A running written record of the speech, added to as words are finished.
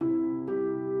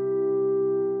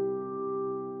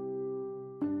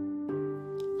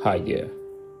Hi there.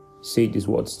 Say these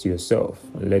words to yourself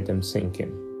and let them sink in.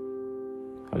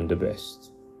 I'm the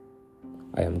best.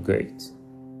 I am great.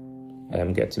 I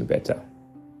am getting better.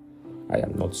 I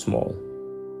am not small.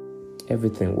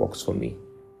 Everything works for me.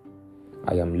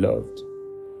 I am loved.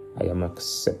 I am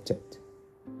accepted.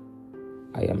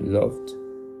 I am loved.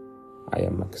 I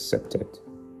am accepted.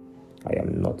 I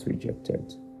am not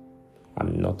rejected.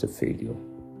 I'm not a failure.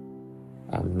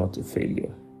 I'm not a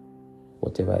failure.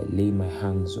 Whatever I lay my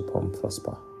hands upon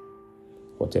prosper.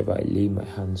 Whatever I lay my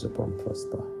hands upon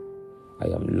prosper. I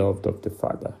am loved of the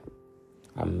Father.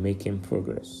 I'm making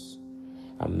progress.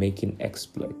 I'm making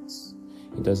exploits.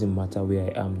 It doesn't matter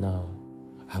where I am now.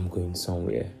 I'm going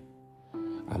somewhere.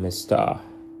 I'm a star.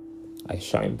 I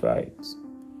shine bright.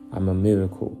 I'm a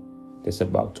miracle that's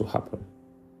about to happen.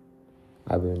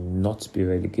 I will not be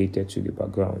relegated to the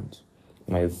background.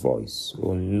 My voice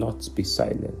will not be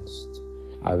silenced.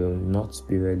 I will not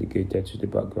be relegated to the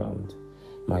background.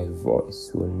 My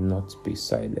voice will not be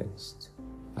silenced.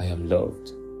 I am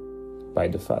loved by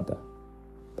the Father,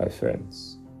 by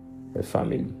friends, by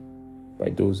family,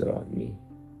 by those around me.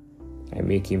 I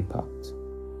make impact.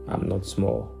 I'm not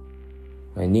small.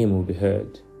 My name will be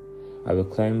heard. I will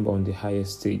climb on the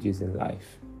highest stages in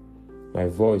life. My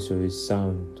voice will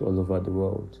resound all over the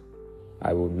world.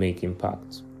 I will make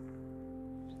impact.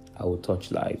 I will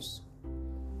touch lives.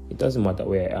 It doesn't matter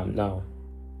where I am now.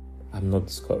 I'm not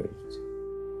discouraged.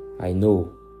 I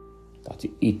know that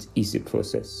it is a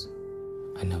process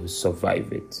and I will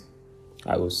survive it.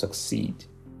 I will succeed.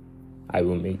 I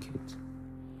will make it.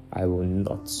 I will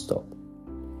not stop.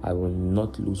 I will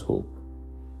not lose hope.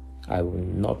 I will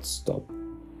not stop.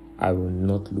 I will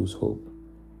not lose hope.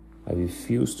 I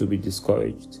refuse to be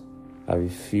discouraged. I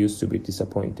refuse to be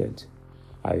disappointed.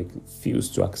 I refuse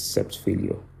to accept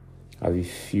failure. I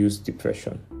refuse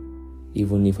depression.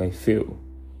 Even if I fail,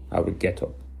 I will get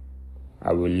up.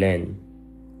 I will learn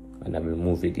and I will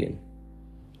move again.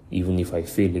 Even if I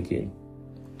fail again,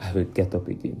 I will get up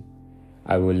again.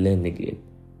 I will learn again.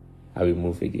 I will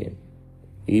move again.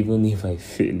 Even if I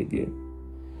fail again,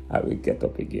 I will get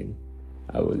up again.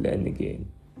 I will learn again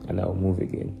and I will move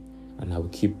again. And I will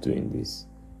keep doing this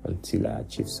until I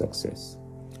achieve success.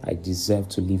 I deserve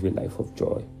to live a life of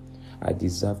joy. I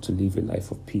deserve to live a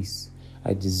life of peace.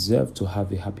 I deserve to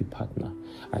have a happy partner.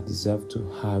 I deserve to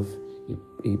have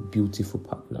a beautiful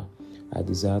partner. I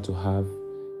deserve to have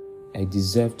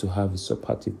a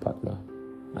supportive partner.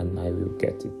 And I will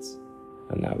get it.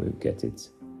 And I will get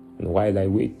it. And while I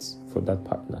wait for that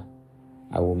partner,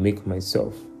 I will make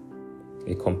myself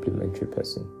a complimentary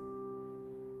person.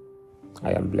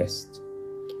 I am blessed.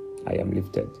 I am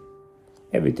lifted.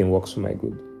 Everything works for my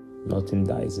good. Nothing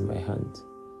dies in my hand.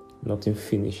 Nothing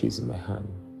finishes in my hand.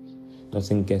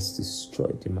 Nothing gets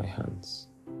destroyed in my hands.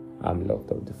 I'm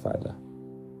loved of the Father.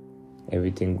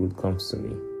 Everything good comes to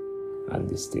me. And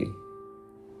this day,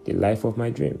 the life of my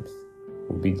dreams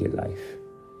will be the life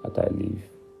that I live.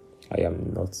 I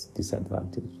am not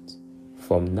disadvantaged.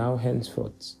 From now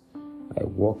henceforth, I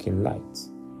walk in light.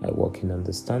 I walk in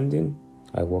understanding.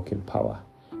 I walk in power.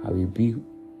 I will be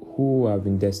who I've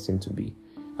been destined to be.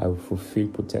 I will fulfill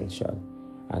potential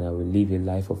and I will live a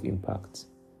life of impact.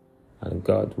 And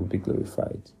God will be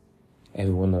glorified.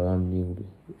 Everyone around me will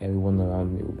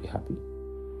be happy.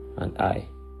 And I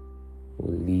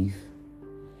will live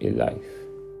a life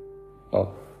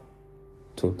of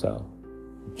total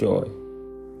joy,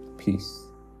 peace,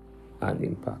 and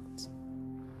impact.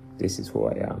 This is who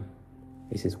I am.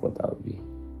 This is what I'll be.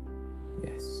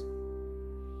 Yes.